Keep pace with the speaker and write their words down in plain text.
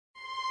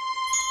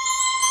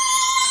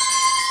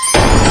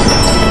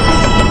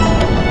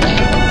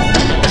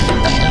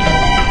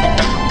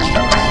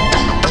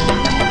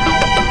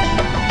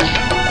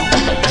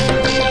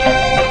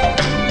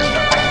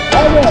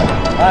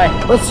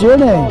What's your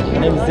name? My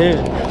name is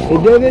David.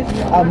 Hey David,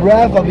 I'm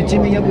Raph. I'll be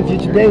teaming up with you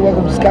today.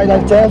 Welcome to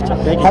Skydive Taft.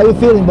 Thank you. How you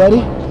feeling,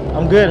 buddy?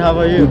 I'm good. How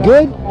about you? You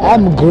good?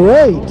 I'm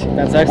great.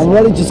 That's excellent. I'm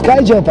ready to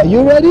sky jump. Are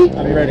you ready?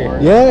 I'm ready.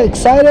 Yeah,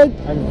 excited?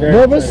 I'm very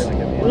nervous?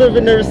 excited. A little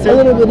bit nervous too. A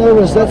little bit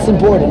nervous. That's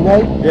important,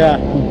 right? Yeah.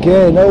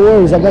 Okay, no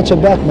worries. I got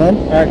your back, man.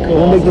 All right, cool.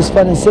 We'll make this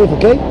fun and safe,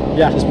 okay?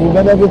 Yeah. Just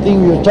remember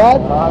everything we were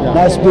taught. Yeah.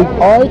 Nice big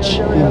arch,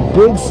 a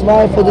big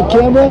smile for the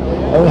camera,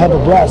 and we'll have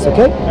a blast,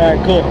 okay? All right,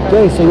 cool.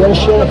 Okay, so you want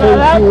to share a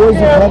few words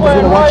with whoever's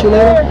going to watch you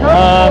later?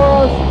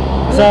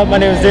 What's up? My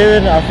name is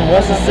David. I'm from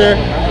Westchester.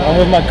 I'm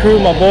with my crew,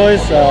 my boys,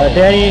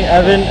 Danny,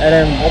 Evan, and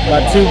then my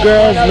two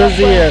girls,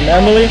 Lizzie and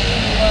Emily.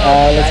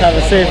 Let's have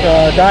a safe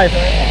dive.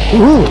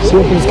 Woohoo! See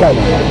you up in the sky,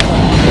 man.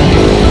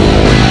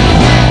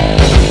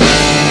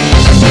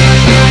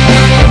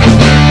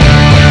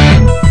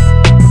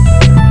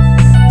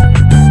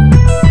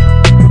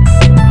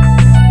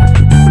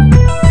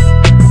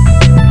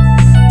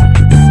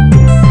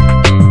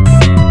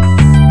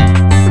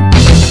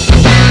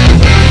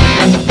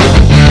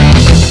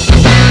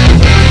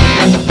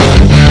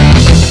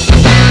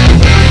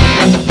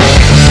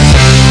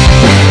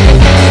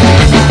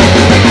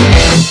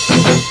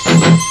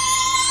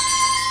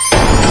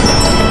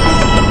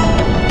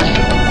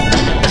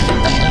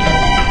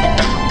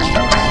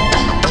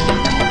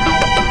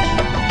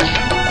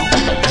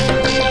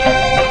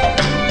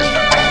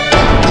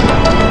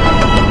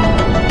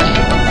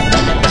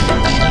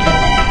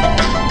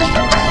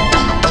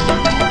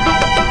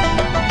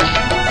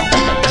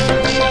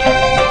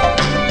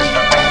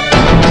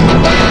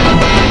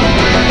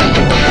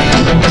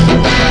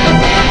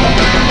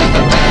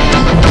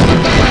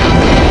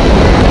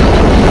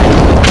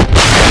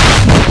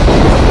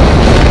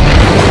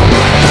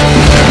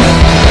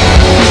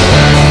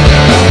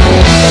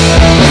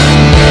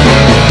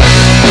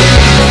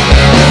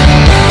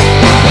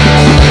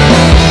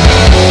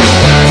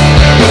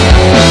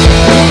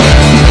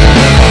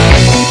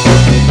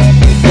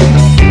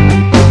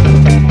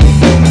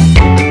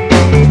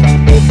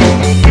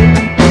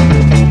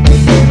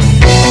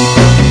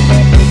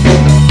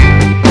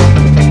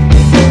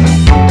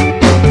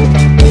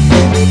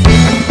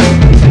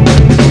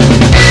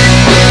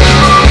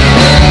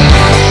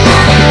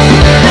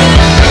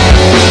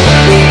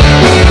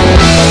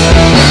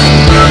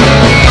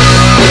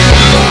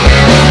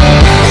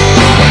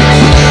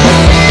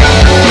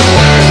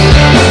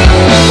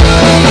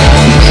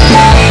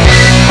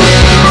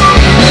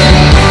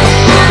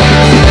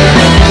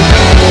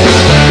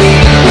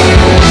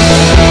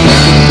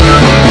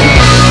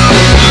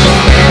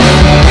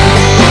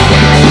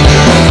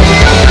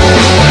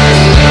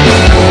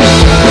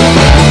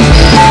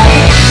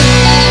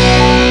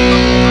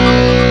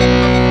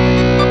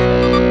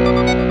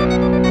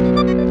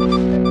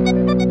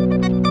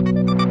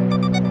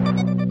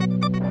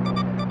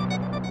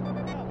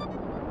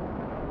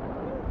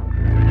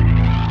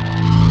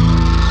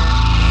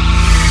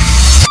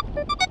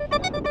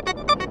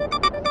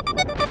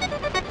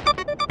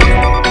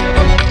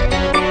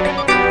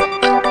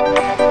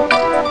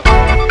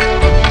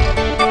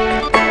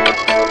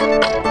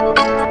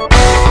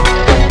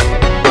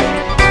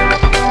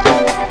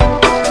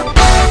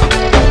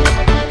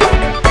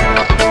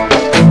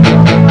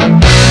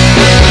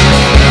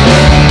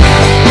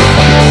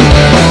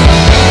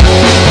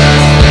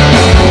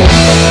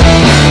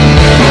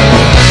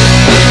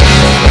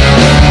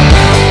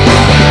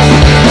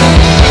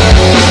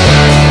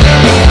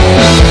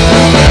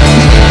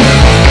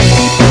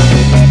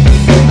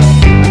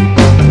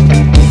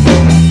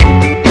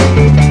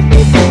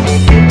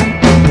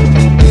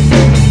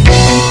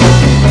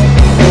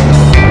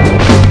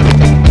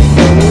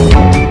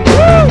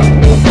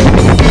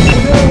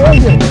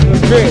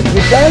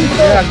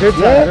 Yeah, good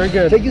time. Yeah? Very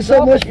good. Thank you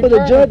so much for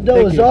the jump.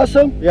 That was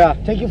awesome. Yeah.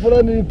 Thank you for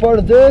letting me be part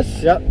of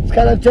this. Yep.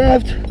 Skydive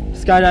Taft.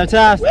 Skydive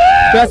Taft.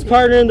 Best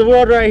partner in the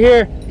world right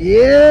here.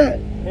 Yeah.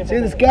 See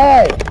the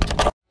sky.